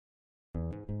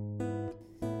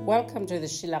Welcome to the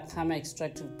Sheila Khama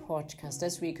Extractive Podcast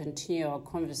as we continue our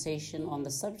conversation on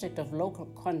the subject of local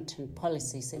content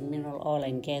policies in mineral oil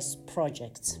and gas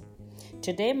projects.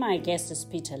 Today my guest is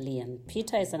Peter Leon.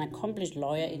 Peter is an accomplished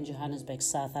lawyer in Johannesburg,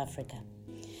 South Africa.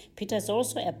 Peter is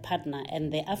also a partner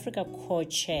and the Africa Core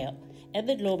Chair at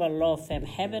the global law firm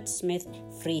Herbert Smith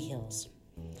Freehills.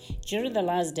 During the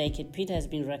last decade, Peter has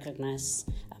been recognized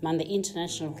among the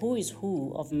international who is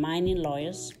who of mining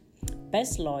lawyers,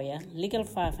 Best Lawyer, Legal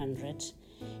 500,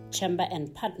 Chamber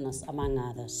and Partners, among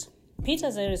others.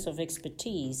 Peter's areas of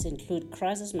expertise include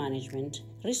crisis management,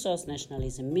 resource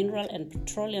nationalism, mineral and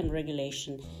petroleum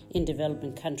regulation in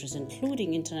developing countries,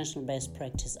 including international best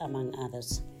practice, among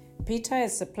others. Peter,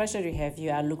 it's a pleasure to have you.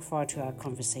 I look forward to our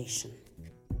conversation.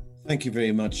 Thank you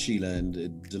very much, Sheila,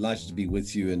 and delighted to be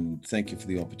with you, and thank you for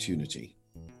the opportunity.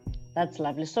 That's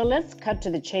lovely. So let's cut to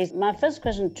the chase. My first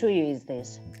question to you is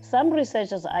this. Some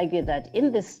researchers argue that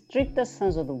in the strictest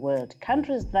sense of the word,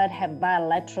 countries that have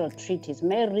bilateral treaties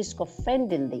may risk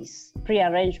offending these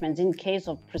pre-arrangements in case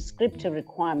of prescriptive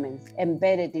requirements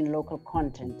embedded in local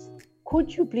content.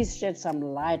 Could you please shed some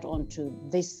light onto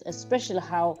this, especially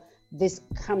how this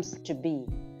comes to be?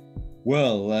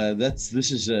 Well, this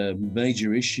is a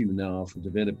major issue now for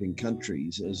developing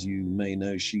countries. As you may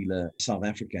know, Sheila, South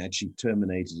Africa actually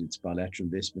terminated its bilateral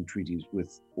investment treaties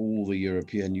with all the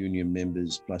European Union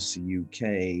members plus the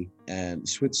UK and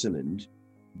Switzerland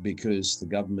because the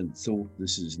government thought,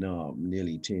 this is now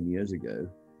nearly 10 years ago,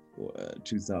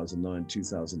 2009,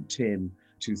 2010,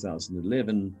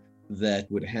 2011,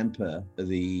 that would hamper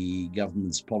the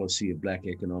government's policy of black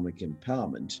economic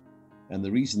empowerment. And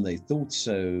the reason they thought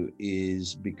so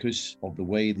is because of the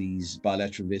way these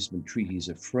bilateral investment treaties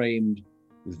are framed,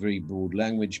 with very broad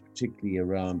language, particularly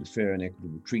around fair and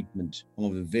equitable treatment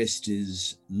of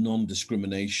investors,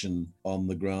 non-discrimination on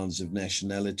the grounds of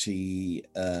nationality,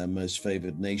 most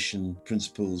favored nation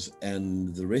principles,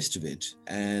 and the rest of it.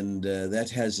 And that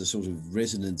has a sort of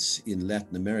resonance in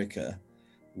Latin America,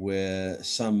 where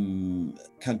some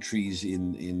countries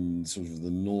in sort of the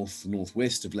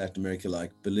northwest of Latin America, like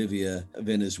Bolivia,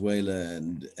 Venezuela,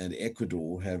 and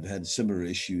Ecuador, have had similar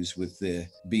issues with their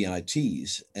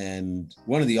BITs. And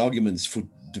one of the arguments for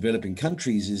developing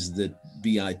countries is that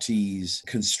BITs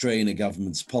constrain a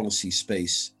government's policy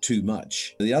space too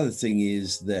much. The other thing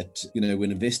is that, when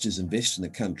investors invest in a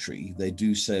country, they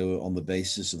do so on the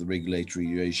basis of the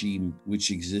regulatory regime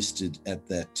which existed at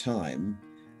that time.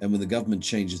 And when the government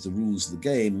changes the rules of the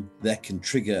game, that can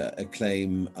trigger a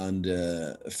claim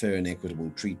under fair and equitable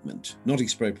treatment. Not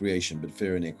expropriation, but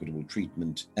fair and equitable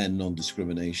treatment and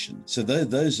non-discrimination. So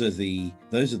those are the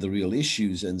real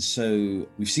issues. And so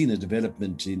we've seen a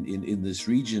development in this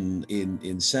region, in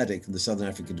SADC, in the Southern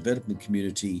African Development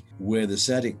Community, where the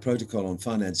SADC Protocol on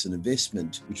Finance and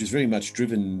Investment, which was very much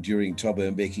driven during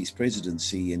Thabo Mbeki's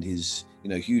presidency and his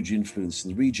huge influence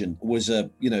in the region, was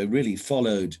really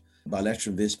followed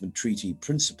bilateral investment treaty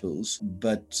principles,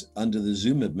 but under the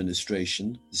Zuma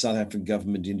administration, the South African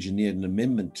government engineered an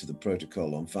amendment to the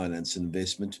Protocol on Finance and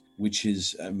Investment, which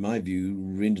is, in my view,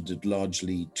 rendered it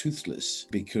largely toothless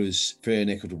because fair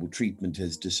and equitable treatment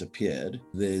has disappeared.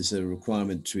 There's a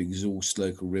requirement to exhaust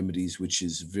local remedies, which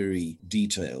is very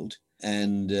detailed.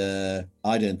 And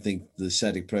I don't think the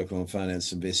SADC Protocol on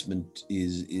Finance Investment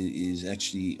is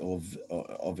actually of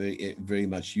very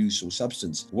much use or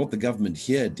substance. What the government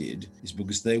here did is,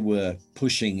 because they were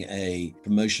pushing a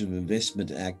Promotion of Investment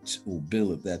Act or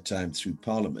bill at that time through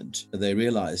Parliament, they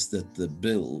realized that the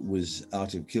bill was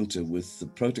out of kilter with the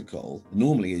protocol.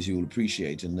 Normally, as you will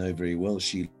appreciate and know very well,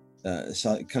 Sheila,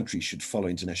 countries should follow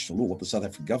international law. What the South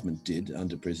African government did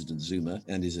under President Zuma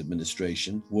and his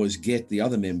administration was get the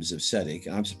other members of SADC,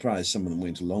 I'm surprised some of them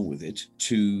went along with it,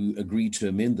 to agree to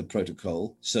amend the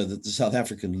protocol so that the South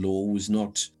African law was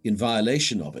not in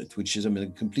violation of it, which is, a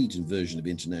complete inversion of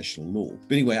international law.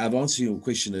 But anyway, I've answered your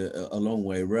question a long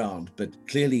way around, but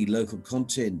clearly local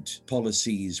content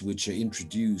policies which are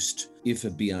introduced if a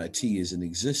BIT is in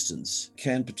existence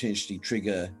can potentially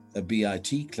trigger a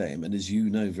BIT claim. And as you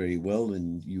know very well,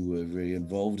 and you were very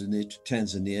involved in it,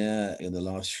 Tanzania in the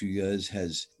last few years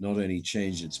has not only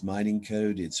changed its mining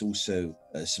code, it's also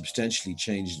substantially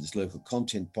changed its local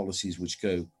content policies, which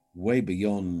go way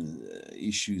beyond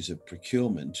issues of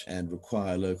procurement and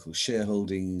require local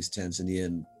shareholdings,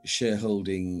 Tanzanian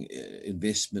shareholding,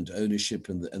 investment, ownership,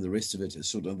 and the rest of it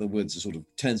is in other words, a sort of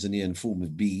Tanzanian form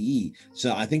of BE.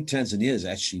 So I think Tanzania is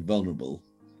actually vulnerable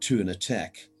to an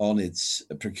attack on its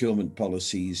procurement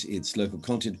policies, its local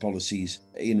content policies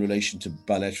in relation to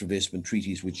bilateral investment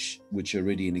treaties which are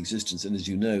already in existence. And as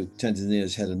you know, Tanzania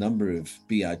has had a number of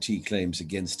BIT claims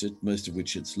against it, most of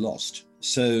which it's lost.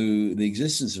 So the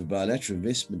existence of a bilateral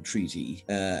investment treaty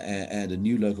and a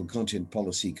new local content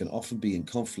policy can often be in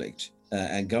conflict.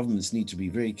 And governments need to be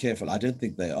very careful. I don't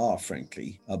think they are,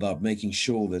 frankly, about making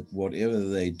sure that whatever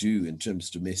they do in terms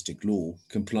of domestic law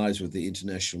complies with the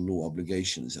international law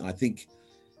obligations. And I think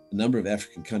a number of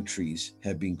African countries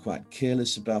have been quite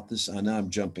careless about this. I know I'm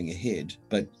jumping ahead,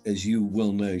 but as you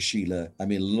well know, Sheila, I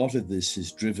mean, a lot of this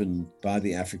is driven by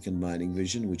the African Mining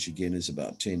Vision, which again is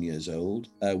about 10 years old,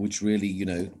 which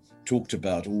really, talked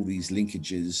about all these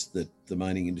linkages that the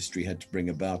mining industry had to bring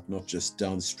about, not just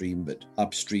downstream, but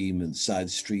upstream and side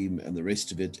stream and the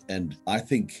rest of it. And I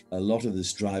think a lot of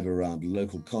this drive around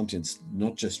local content's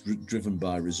not just driven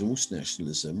by resource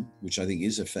nationalism, which I think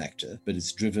is a factor, but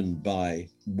it's driven by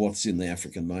what's in the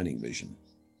African Mining Vision.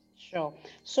 Sure.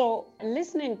 So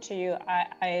listening to you,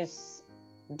 I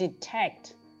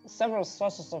detect several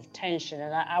sources of tension,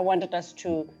 and I wanted us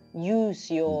to use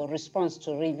your response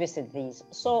to revisit these.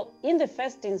 So in the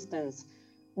first instance,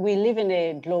 we live in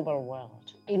a global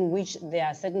world in which there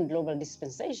are certain global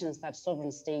dispensations that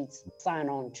sovereign states sign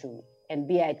on to, and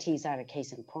BITs are a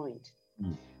case in point.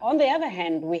 On the other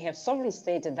hand, we have sovereign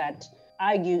states that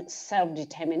argue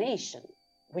self-determination,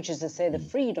 which is to say the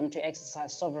freedom to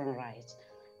exercise sovereign rights.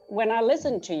 When I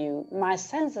listen to you, my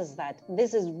sense is that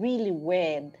this is really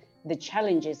where the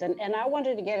challenges, and I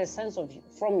wanted to get a sense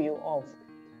from you of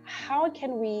how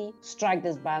can we strike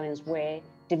this balance where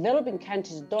developing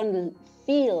countries don't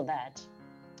feel that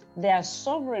their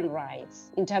sovereign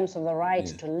rights in terms of the right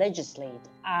to legislate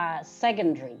are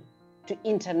secondary to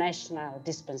international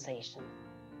dispensation?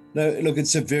 No, look,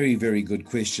 it's a very, very good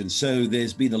question. So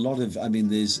there's been a lot of,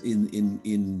 there's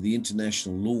in the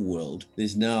international law world,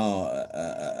 there's now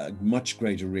a much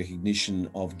greater recognition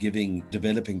of giving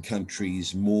developing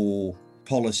countries more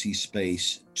policy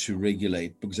space to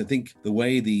regulate, because I think the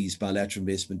way these bilateral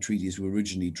investment treaties were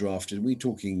originally drafted, we're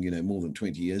talking, more than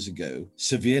 20 years ago,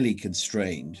 severely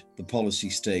constrained the policy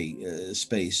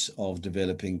space of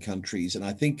developing countries. And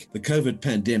I think the COVID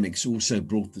pandemic's also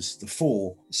brought this to the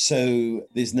fore. So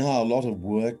there's now a lot of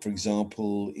work, for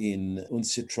example, in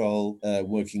UNCITRAL,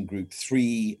 Working Group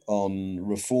 3 on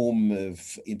reform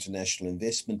of international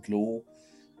investment law.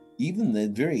 Even they're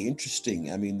very interesting.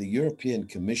 The European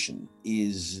Commission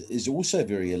is also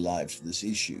very alive to this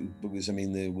issue because,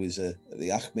 there was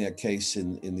the Achmer case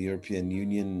in the European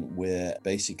Union where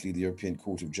basically the European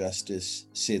Court of Justice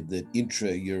said that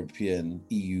intra-European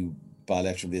EU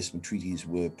bilateral investment treaties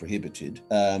were prohibited.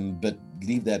 But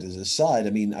leave that as aside.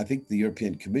 I think the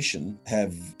European Commission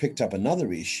have picked up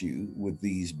another issue with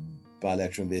these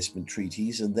bilateral investment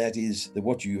treaties, and that is that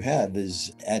what you have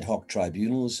is ad hoc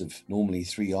tribunals of normally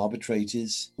 3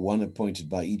 arbitrators, one appointed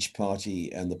by each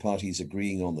party, and the parties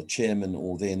agreeing on the chairman,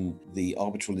 or then the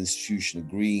arbitral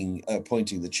institution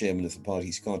appointing the chairman if the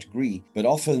parties can't agree. But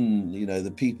often,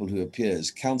 the people who appear as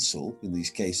counsel in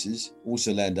these cases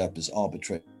also land up as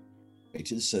arbitrators.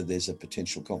 So there's a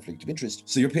potential conflict of interest.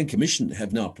 So the European Commission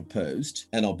have now proposed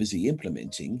and are busy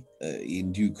implementing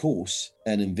in due course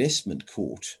an investment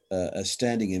court, a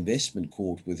standing investment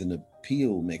court with an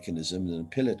appeal mechanism, an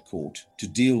appellate court to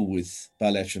deal with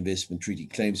bilateral investment treaty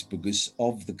claims because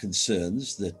of the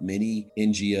concerns that many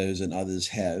NGOs and others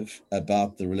have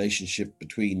about the relationship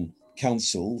between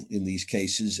counsel in these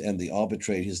cases and the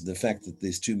arbitrators, and the fact that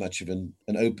there's too much of an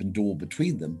open door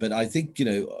between them. But I think,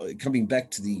 coming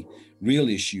back to the real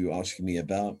issue you're asking me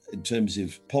about in terms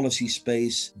of policy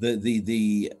space,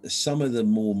 the some of the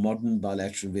more modern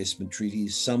bilateral investment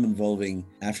treaties, some involving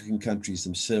African countries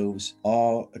themselves,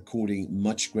 are according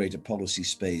much greater policy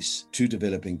space to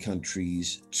developing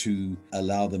countries to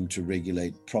allow them to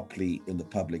regulate properly in the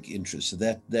public interest. So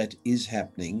that is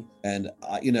happening. And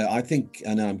I think,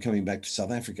 and now I'm coming back to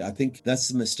South Africa, I think that's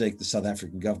the mistake the South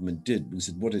African government did,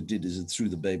 because what it did is it threw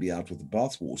the baby out with the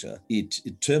bathwater. It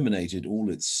terminated all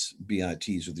its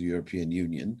BITs with the European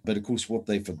Union. But of course, what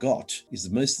they forgot is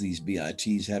that most of these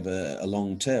BITs have a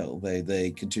long tail. They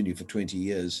continue for 20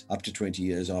 years, up to 20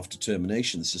 years after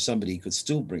termination. So somebody could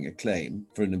still bring a claim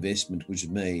for an investment which was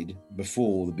made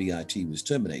before the BIT was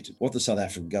terminated. What the South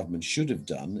African government should have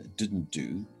done, didn't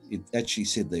do, it actually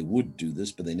said they would do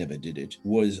this, but they never did it,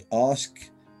 was ask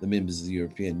the members of the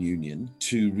European Union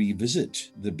to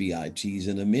revisit the BITs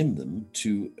and amend them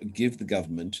to give the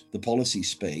government the policy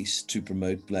space to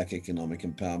promote black economic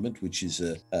empowerment, which is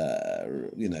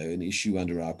an issue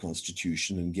under our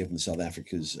constitution, and given South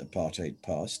Africa's apartheid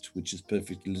past, which is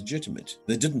perfectly legitimate.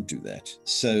 They didn't do that.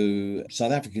 So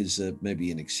South Africa is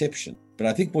maybe an exception. But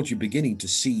I think what you're beginning to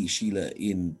see, Sheila,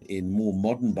 in more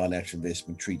modern bilateral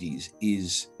investment treaties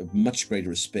is a much greater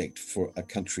respect for a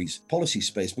country's policy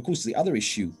space. Because the other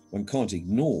issue one can't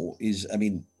ignore is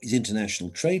international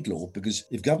trade law. Because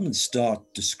if governments start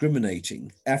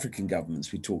discriminating, African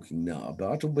governments we're talking now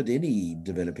about, but any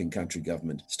developing country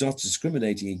government starts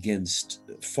discriminating against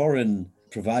foreign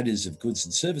providers of goods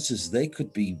and services, they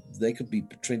could be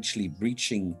potentially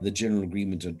breaching the General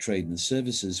Agreement on Trade and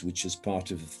Services, which is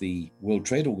part of the World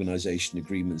Trade Organization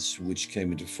agreements, which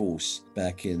came into force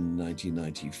back in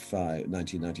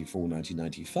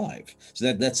 1995.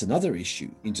 So that's another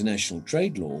issue, international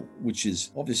trade law, which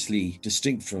is obviously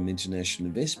distinct from international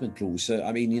investment law. So,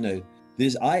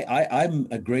 I'm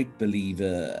a great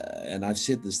believer, and I've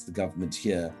said this to the government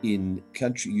here,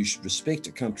 you should respect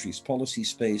a country's policy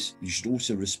space. You should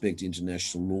also respect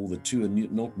international law. The two are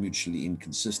not mutually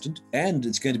inconsistent. And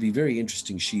it's going to be very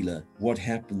interesting, Sheila, what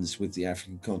happens with the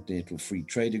African Continental Free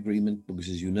Trade Agreement, because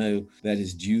as you know, that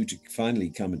is due to finally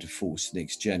come into force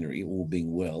next January, all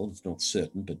being well. It's not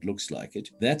certain, but looks like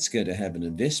it. That's going to have an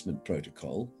investment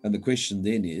protocol. And the question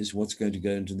then is, what's going to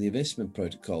go into the investment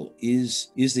protocol?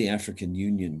 Is the African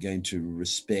Union going to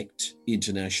respect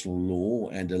international law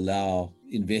and allow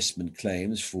investment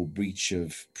claims for breach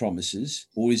of promises,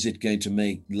 or is it going to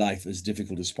make life as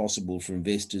difficult as possible for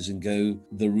investors and go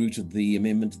the route of the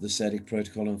amendment to the SADC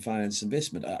Protocol on finance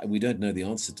investment? We don't know the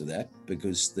answer to that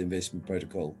because the investment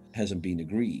protocol hasn't been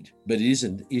agreed, but it is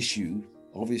an issue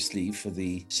obviously for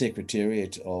the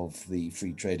Secretariat of the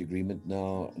Free Trade Agreement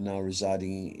now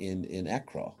residing in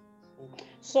Accra.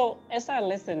 So as I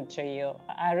listened to you,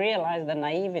 I realized the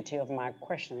naivety of my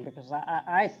question, because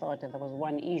I thought that there was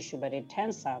one issue, but it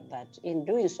turns out that in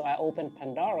doing so, I opened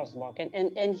Pandora's box.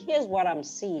 And here's what I'm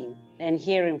seeing and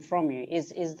hearing from you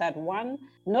is that one,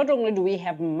 not only do we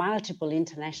have multiple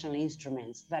international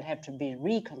instruments that have to be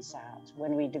reconciled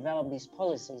when we develop these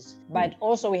policies, but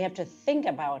also we have to think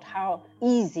about how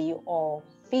easy or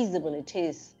feasible it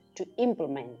is to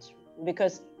implement.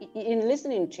 Because in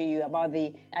listening to you about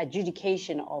the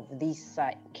adjudication of these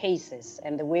cases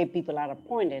and the way people are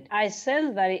appointed, I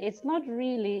sense that it's not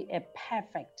really a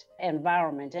perfect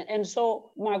environment. And so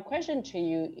my question to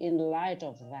you in light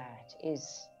of that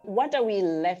is, what are we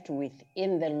left with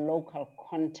in the local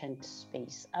content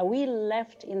space? Are we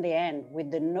left in the end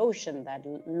with the notion that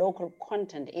local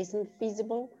content isn't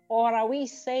feasible? Or are we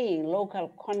saying local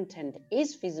content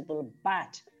is feasible,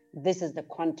 but this is the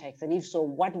context? And if so,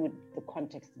 what would the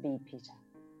context be, Peter?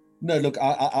 No, look,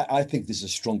 I think there's a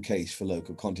strong case for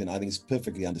local content. I think it's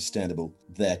perfectly understandable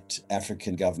that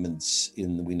African governments,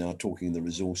 we're now talking the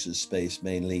resources space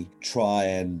mainly, try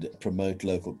and promote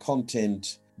local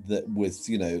content that with,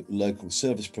 local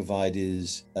service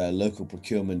providers, local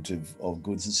procurement of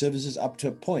goods and services up to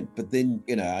a point. But then,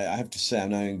 I have to say,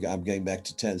 I'm going back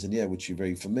to Tanzania, which you're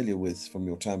very familiar with from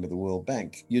your time at the World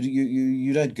Bank.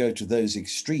 You don't go to those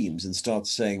extremes and start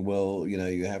saying, well,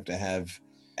 you have to have.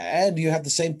 And you have the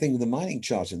same thing with the mining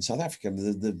charter in South Africa.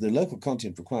 The local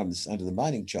content requirements under the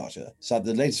mining charter, so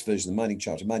the latest version of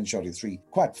the mining charter 3,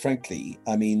 quite frankly,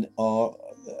 are,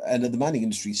 and the mining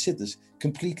industry said this,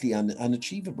 completely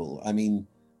unachievable.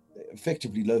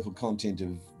 Effectively local content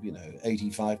of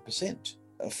 85%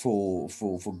 for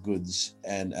goods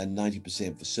and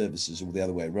 90% for services, or the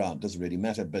other way around, doesn't really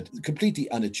matter, but completely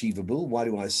unachievable. Why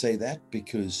do I say that?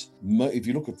 Because if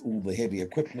you look at all the heavy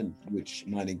equipment which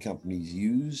mining companies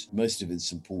use, most of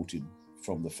it's imported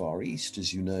from the Far East,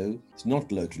 as you know. It's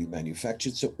not locally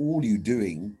manufactured. So all you're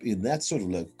doing in that sort of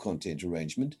local content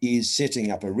arrangement is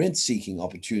setting up a rent-seeking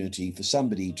opportunity for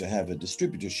somebody to have a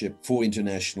distributorship for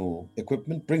international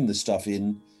equipment, bring the stuff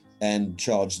in, and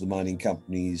charge the mining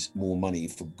companies more money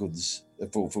for goods,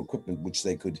 for equipment which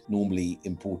they could normally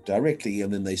import directly,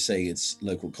 and then they say it's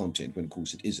local content when of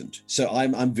course it isn't. So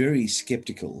I'm very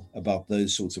skeptical about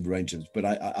those sorts of arrangements, but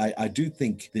I do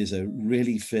think there's a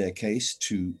really fair case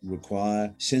to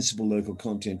require sensible local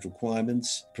content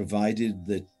requirements, provided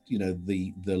that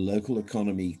the local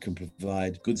economy can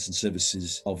provide goods and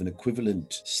services of an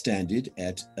equivalent standard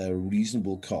at a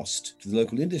reasonable cost to the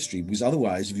local industry. Because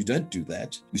otherwise, if you don't do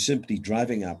that, you're simply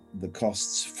driving up the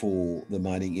costs for the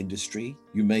mining industry.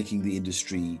 You're making the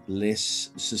industry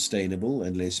less sustainable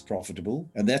and less profitable.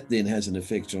 And that then has an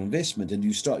effect on investment. And if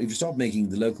you start making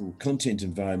the local content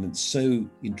environment so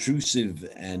intrusive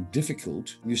and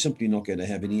difficult, you're simply not going to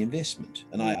have any investment.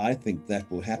 And I think that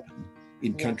will happen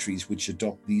in countries which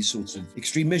adopt these sorts of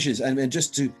extreme measures. And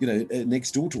just to,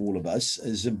 next door to all of us,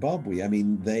 Zimbabwe. I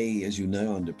mean, they, as you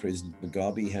know, under President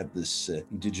Mugabe, had this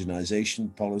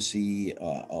indigenization policy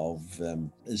of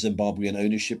Zimbabwean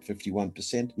ownership,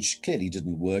 51%, which clearly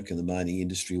didn't work in the mining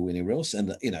industry or anywhere else.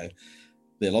 And,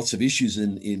 there are lots of issues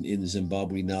in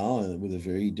Zimbabwe now with a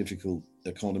very difficult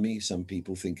economy. Some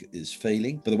people think is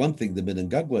failing. But the one thing the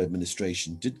Mnangagwa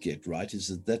administration did get right is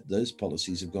that those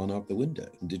policies have gone out the window.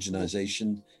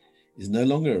 Indigenization is no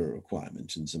longer a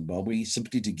requirement in Zimbabwe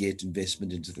simply to get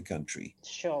investment into the country.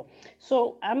 Sure.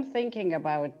 So I'm thinking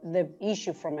about the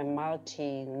issue from a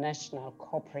multinational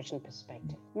corporation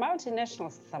perspective.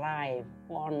 Multinationals thrive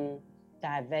on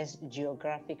diverse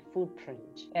geographic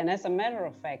footprint. And as a matter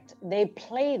of fact, they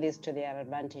play this to their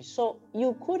advantage. So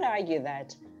you could argue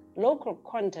that local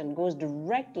content goes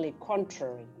directly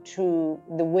contrary to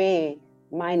the way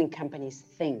mining companies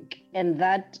think, and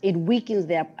that it weakens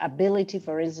their ability,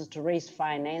 for instance, to raise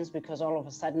finance because all of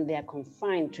a sudden they are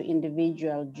confined to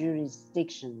individual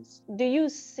jurisdictions. Do you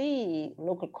see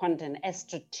local content as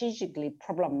strategically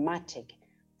problematic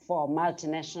for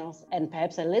multinationals and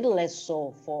perhaps a little less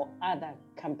so for other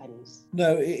companies?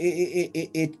 No,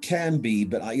 it can be,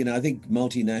 but I think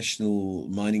multinational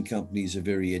mining companies are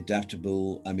very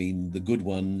adaptable. I mean, the good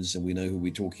ones, and we know who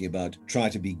we're talking about, try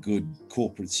to be good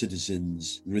corporate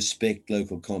citizens, respect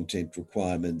local content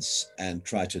requirements, and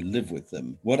try to live with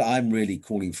them. What I'm really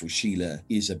calling for, Sheila,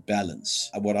 is a balance.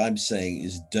 What I'm saying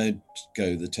is don't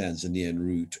go the Tanzanian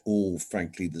route or,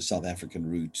 frankly, the South African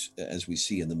route, as we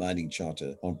see in the mining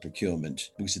charter on procurement,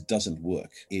 because it doesn't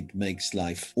work. It makes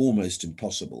life almost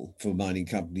impossible for mining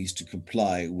companies to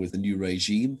comply with the new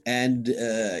regime. And,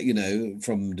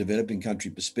 from a developing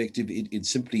country perspective, it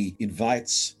simply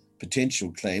invites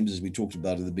potential claims, as we talked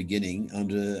about at the beginning,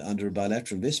 under a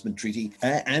bilateral investment treaty,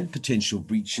 and potential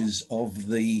breaches of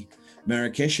the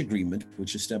Marrakesh Agreement,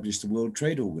 which established the World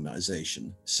Trade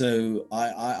Organization. So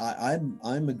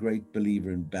I'm a great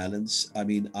believer in balance. I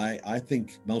mean, I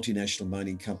think multinational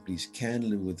mining companies can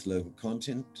live with local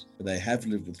content. They have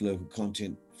lived with local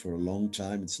content for a long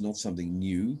time. It's not something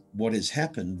new. What has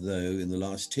happened, though, in the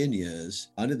last 10 years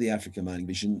under the Africa Mining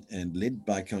Vision and led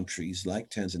by countries like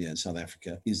Tanzania and South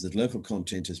Africa, is that local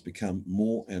content has become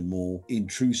more and more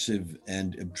intrusive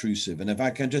and obtrusive. And if I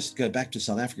can just go back to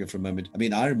South Africa for a moment, I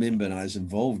mean, I remember, and I was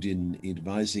involved in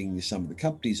advising some of the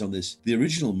companies on this, the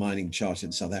original mining charter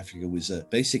in South Africa was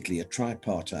basically a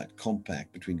tripartite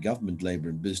compact between government, labor,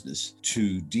 and business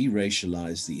to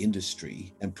de-racialize the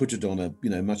industry and put it on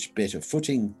a much better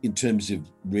footing in terms of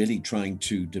really trying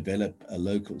to develop a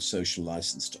local social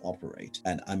license to operate.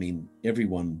 And I mean,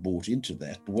 everyone bought into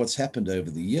that. But what's happened over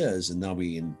the years, and now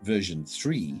we're in version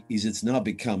 3, is it's now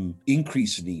become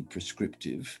increasingly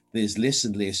prescriptive. There's less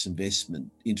and less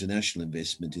investment, international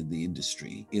investment in the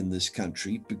industry in this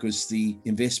country, because the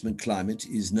investment climate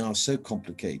is now so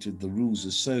complicated, the rules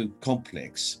are so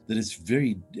complex that it's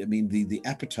the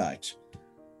appetite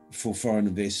for foreign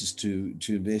investors to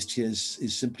invest here is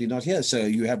simply not here. So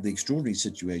you have the extraordinary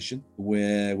situation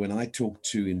where when I talk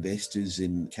to investors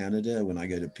in Canada, when I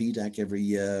go to PDAC every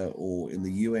year, or in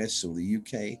the US or the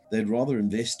UK, they'd rather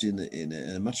invest in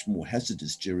a much more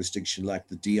hazardous jurisdiction like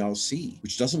the DRC,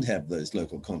 which doesn't have those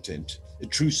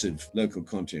intrusive local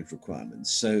content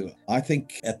requirements. So I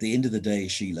think at the end of the day,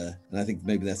 Sheila, and I think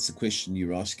maybe that's the question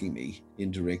you're asking me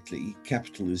indirectly,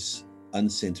 capital is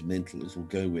unsentimental. It will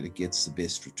go where it gets the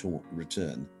best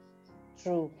return.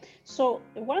 True. So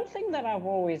one thing that I've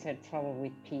always had trouble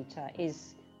with, Peter,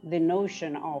 is the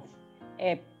notion of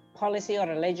a policy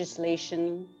or a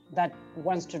legislation that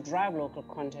wants to drive local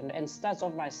content and starts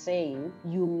off by saying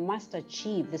you must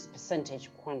achieve this percentage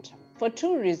quantum. For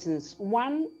two reasons.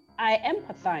 One, I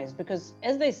empathize because,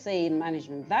 as they say in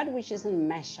management, that which isn't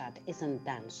measured isn't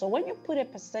done. So when you put a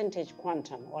percentage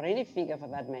quantum, or any figure for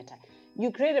that matter, you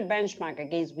create a benchmark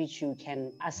against which you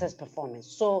can assess performance.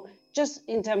 So just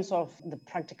in terms of the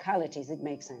practicalities, it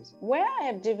makes sense. Where I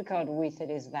have difficulty with it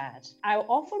is that I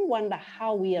often wonder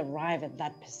how we arrive at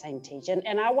that percentage.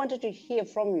 And I wanted to hear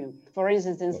from you. For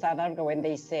instance, in South Africa, when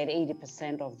they said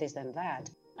 80% of this and that,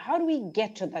 how do we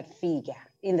get to that figure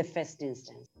in the first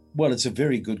instance? Well, it's a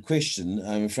very good question.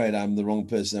 I'm afraid I'm the wrong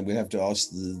person, and we have to ask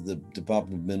the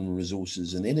Department of Mineral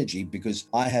Resources and Energy, because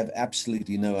I have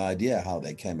absolutely no idea how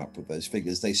they came up with those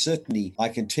figures. They certainly, I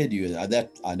can tell you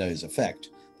that I know is a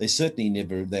fact. They certainly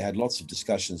never, they had lots of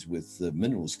discussions with the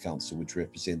Minerals Council, which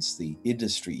represents the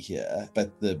industry here,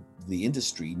 but the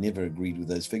industry never agreed with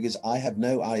those figures. I have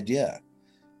no idea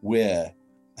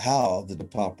how the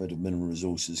Department of Mineral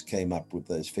Resources came up with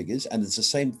those figures. And it's the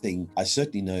same thing I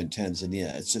certainly know in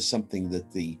Tanzania. It's just something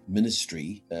that the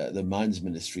ministry, the mines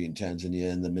ministry in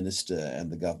Tanzania, and the minister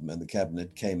and the government and the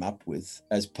cabinet came up with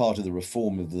as part of the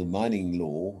reform of the mining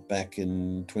law back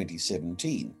in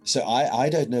 2017. So I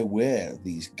don't know where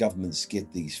these governments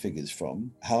get these figures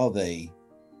from, how they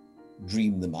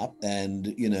dream them up,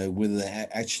 and whether they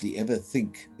actually ever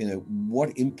think,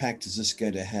 what impact is this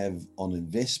going to have on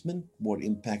investment, what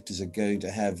impact is it going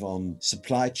to have on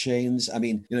supply chains. I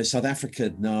mean, South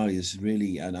Africa now is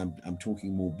really, and I'm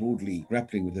talking more broadly,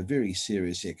 grappling with a very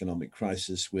serious economic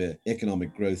crisis where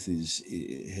economic growth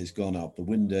has gone out the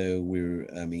window.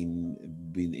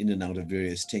 Been in and out of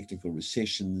various technical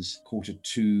recessions.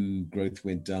 Q2 growth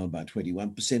went down by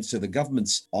 21%. So the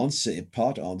government's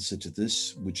part answer to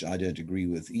this, which I don't agree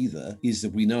with either, is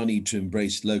that we now need to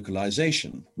embrace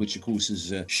localization, which of course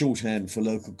is a shorthand for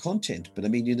local content. But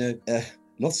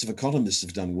lots of economists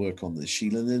have done work on this,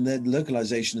 Sheila, and that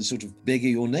localization is sort of beggar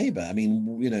your neighbor. I mean,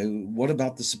 what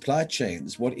about the supply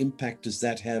chains? What impact does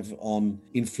that have on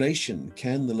inflation?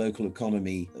 Can the local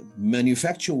economy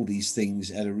manufacture all these things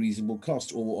at a reasonable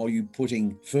cost? Or are you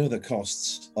putting further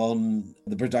costs on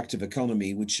the productive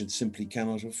economy, which it simply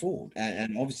cannot afford?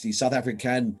 And obviously, South Africa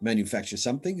can manufacture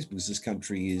some things because this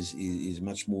country is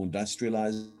much more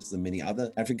industrialized than many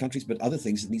other African countries, but other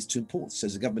things it needs to import. So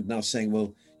is the government now saying,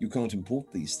 well, you can't import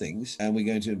these things, and we're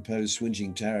going to impose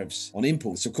swingeing tariffs on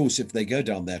imports. Of course, if they go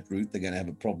down that route, they're going to have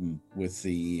a problem with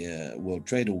the World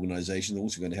Trade Organization. They're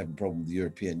also going to have a problem with the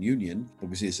European Union,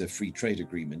 because there's a free trade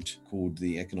agreement called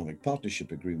the Economic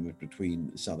Partnership Agreement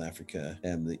between South Africa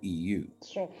and the EU.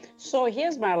 Sure. So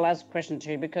here's my last question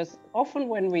to you, because often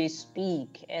when we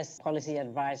speak as policy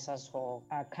advisors or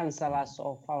counselors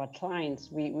of our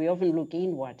clients, we often look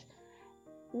inward.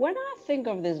 When I think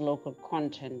of this local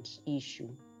content issue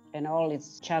and all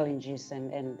its challenges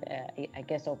and I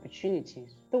guess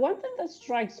opportunities, the one thing that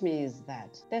strikes me is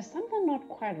that there's something not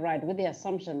quite right with the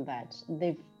assumption that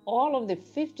all of the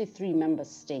 53 member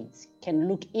states can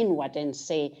look inward and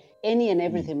say any and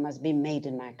everything must be made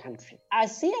in my country. I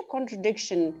see a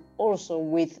contradiction also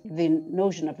with the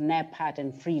notion of NAPAT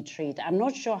and free trade. I'm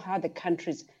not sure how the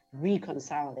countries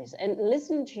reconcile this. And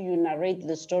listening to you narrate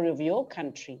the story of your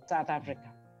country, South Africa,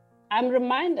 I'm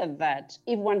reminded that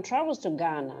if one travels to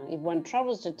Ghana, if one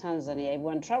travels to Tanzania, if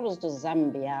one travels to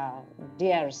Zambia,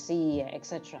 DRC,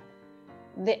 etc.,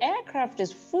 the aircraft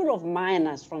is full of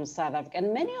miners from South Africa,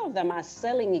 and many of them are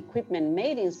selling equipment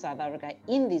made in South Africa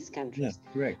in these countries.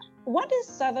 Yeah, correct. What is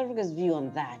South Africa's view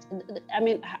on that? I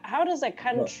mean, how does a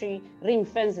country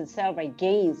ring-fence itself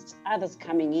against others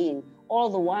coming in, all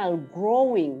the while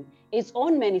growing its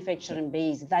own manufacturing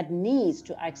base that needs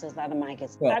to access other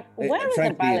markets? Where is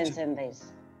the balance in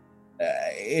this?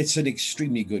 It's an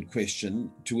extremely good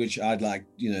question, to which I'd like,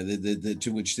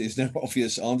 to which there's no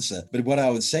obvious answer. But what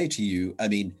I would say to you,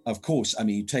 of course,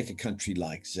 you take a country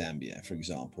like Zambia, for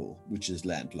example, which is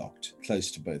landlocked,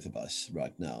 close to both of us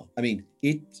right now.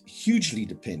 It's hugely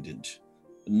dependent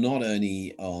not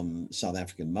only on South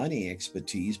African mining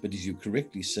expertise, but as you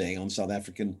correctly say, on South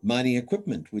African mining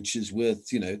equipment, which is worth,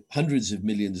 hundreds of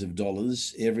millions of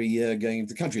dollars every year going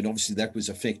into the country. And obviously that was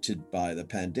affected by the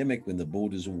pandemic when the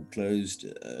borders all closed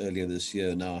earlier this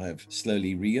year, now have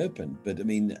slowly reopened. But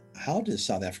how does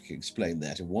South Africa explain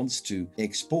that? It wants to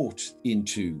export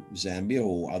into Zambia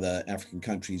or other African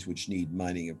countries which need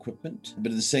mining equipment.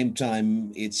 But at the same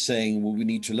time, it's saying, well, we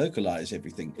need to localize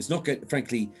everything. It's not good,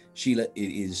 frankly, Sheila,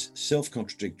 it is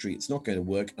self-contradictory. It's not going to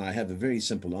work. I have a very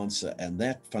simple answer, and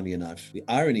that, funny enough, the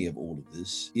irony of all of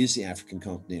this is the African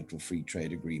Continental Free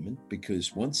Trade Agreement,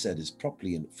 because once that is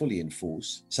properly and fully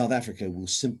enforced, South Africa will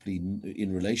simply,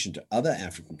 in relation to other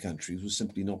African countries, will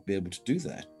simply not be able to do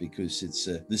that, because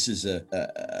this is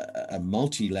a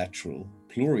multilateral,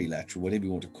 plurilateral, whatever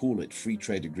you want to call it, free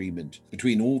trade agreement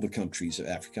between all the countries of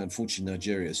Africa. Unfortunately,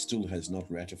 Nigeria still has not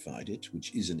ratified it,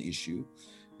 which is an issue,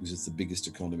 because it's the biggest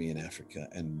economy in Africa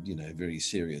and, a very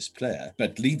serious player.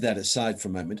 But leave that aside for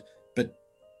a moment. But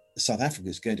South Africa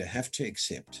is going to have to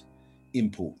accept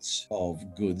imports of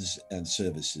goods and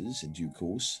services in due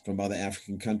course from other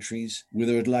African countries,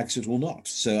 whether it likes it or not.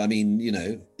 So, I mean,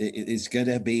 it's going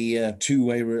to be a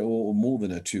two-way or more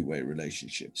than a two-way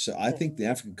relationship. So I think the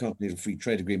African Continental Free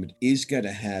Trade Agreement is going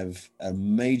to have a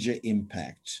major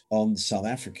impact on South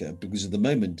Africa, because at the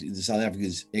moment, South Africa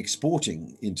is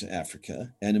exporting into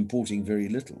Africa and importing very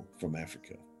little from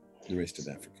Africa, the rest of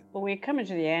Africa. Well, we're coming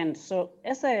to the end. So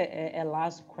as a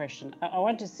last question, I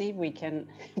want to see if we can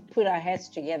put our heads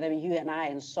together, you and I,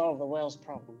 and solve the world's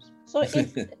problems. So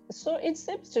it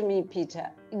seems to me, Peter,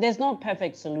 there's no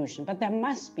perfect solution, but there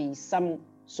must be some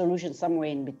solution somewhere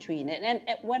in between. And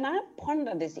when I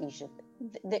ponder this issue,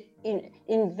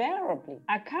 invariably,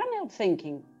 I can't help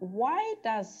thinking, why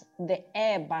does the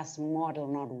Airbus model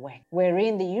not work?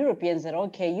 Wherein the Europeans said,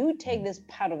 okay, you take this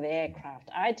part of the aircraft,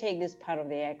 I take this part of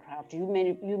the aircraft, you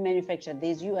manufacture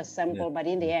this, you assemble, but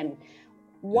in the end,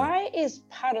 why is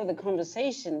part of the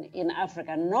conversation in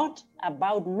Africa not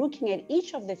about looking at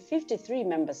each of the 53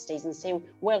 member states and saying,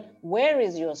 well, where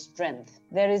is your strength?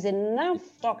 There is enough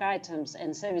stock items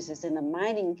and services in the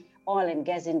mining, oil and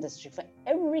gas industry for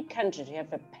every country to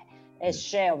have a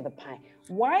share of the pie.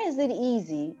 Why is it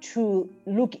easy to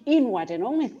look inward and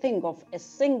only think of a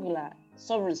singular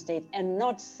sovereign state and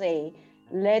not say,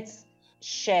 let's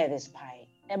share this pie?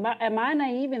 Am I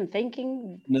naive in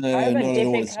thinking however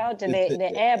difficult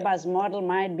the Airbus model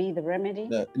might be the remedy?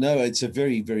 No, it's a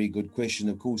very, very good question.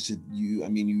 Of course,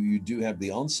 you do have the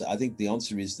answer. I think the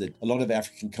answer is that a lot of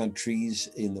African countries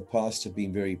in the past have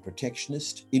been very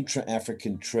protectionist.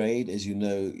 Intra-African trade, as you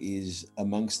know, is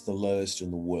amongst the lowest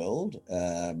in the world.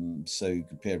 So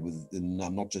compared with,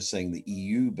 I'm not just saying the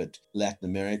EU, but Latin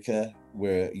America,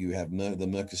 where you have the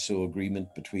Mercosur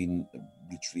agreement between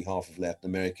literally half of Latin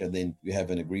America. Then you have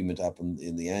an agreement up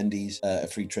in the Andes, a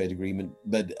free trade agreement.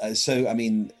 But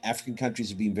African countries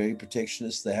have been very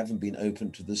protectionist. They haven't been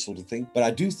open to this sort of thing. But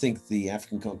I do think the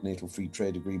African Continental Free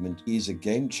Trade Agreement is a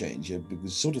game changer,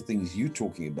 because sort of things you're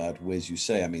talking about, where, as you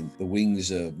say, the wings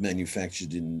are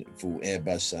manufactured for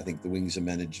Airbus. I think the wings are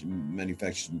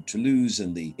manufactured in Toulouse,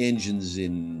 and the engines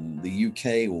in the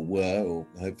UK, or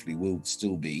hopefully will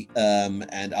still be,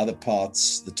 and other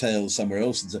parts, the tails somewhere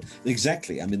else. And so, exactly.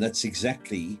 That's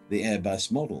exactly the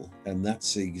Airbus model, and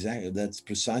that's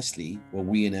precisely what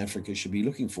we in Africa should be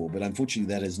looking for. But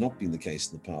unfortunately, that has not been the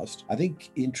case in the past. I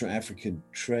think intra-African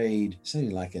trade is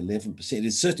only like 11%.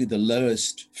 It's certainly the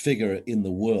lowest figure in the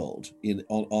world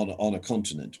on a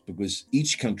continent, because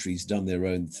each country's done their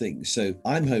own thing. So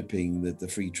I'm hoping that the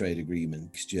free trade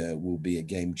agreement next year will be a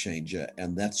game changer,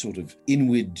 and that sort of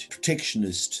inward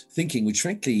protectionist thinking, which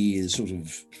frankly is sort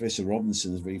of Professor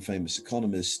Robinson, a very famous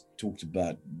economist, talked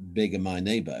about beggar my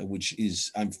neighbor, which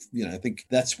is, I think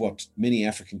that's what many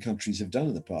African countries have done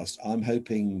in the past. I'm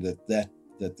hoping that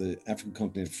the African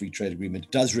Continental Free Trade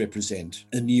Agreement does represent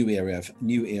a new era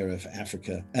for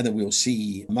Africa, and that we'll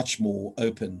see a much more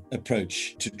open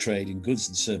approach to trade in goods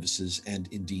and services, and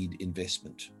indeed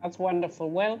investment. That's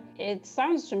wonderful. Well, it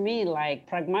sounds to me like,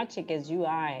 pragmatic as you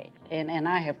are, and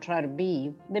I have tried to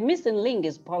be, the missing link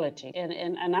is politics.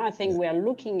 And I think we are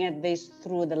looking at this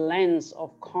through the lens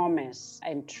of commerce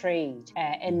and trade,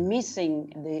 and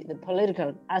missing the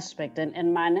political aspect.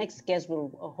 And my next guest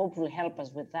will hopefully help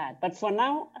us with that. But for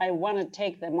now, I want to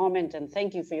take the moment and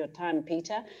thank you for your time,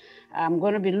 Peter. I'm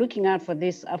going to be looking out for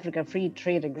this Africa Free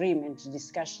Trade Agreement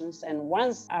discussions. And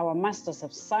once our masters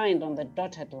have signed on the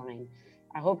dotted line,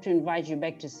 I hope to invite you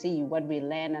back to see what we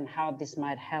learn and how this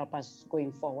might help us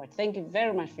going forward. Thank you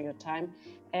very much for your time,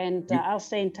 and I'll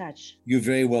stay in touch. You're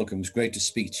very welcome. It's great to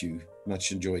speak to you.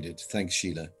 Much enjoyed it. Thanks,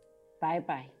 Sheila.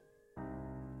 Bye-bye.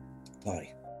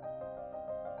 Bye.